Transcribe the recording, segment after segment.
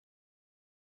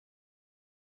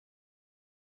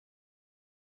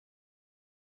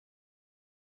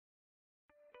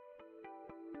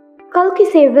Kalki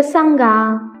Seva Sangha.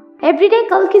 Everyday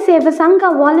Kalki Seva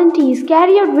Sangha volunteers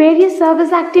carry out various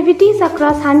service activities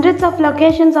across hundreds of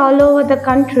locations all over the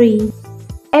country.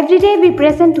 Every day we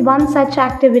present one such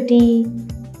activity.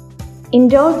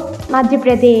 Indore, Madhya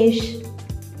Pradesh.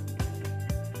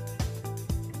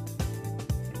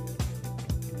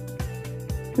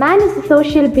 Man is a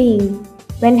social being.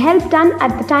 When help done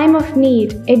at the time of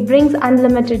need, it brings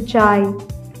unlimited joy.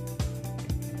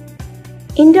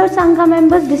 Indore Sangha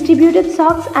members distributed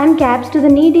socks and caps to the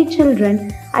needy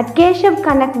children at Keshav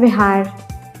Kanak Vihar.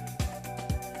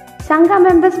 Sangha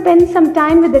members spent some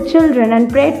time with the children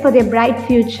and prayed for their bright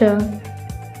future.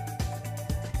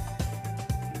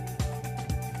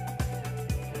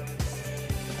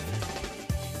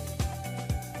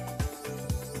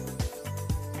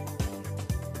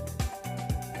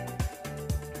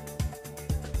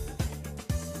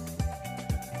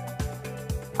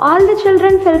 All the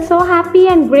children felt so happy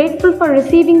and grateful for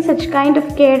receiving such kind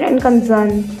of care and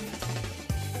concern.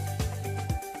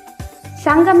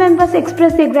 Sangha members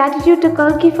expressed their gratitude to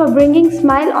Kalki for bringing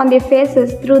smile on their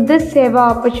faces through this seva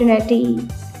opportunity.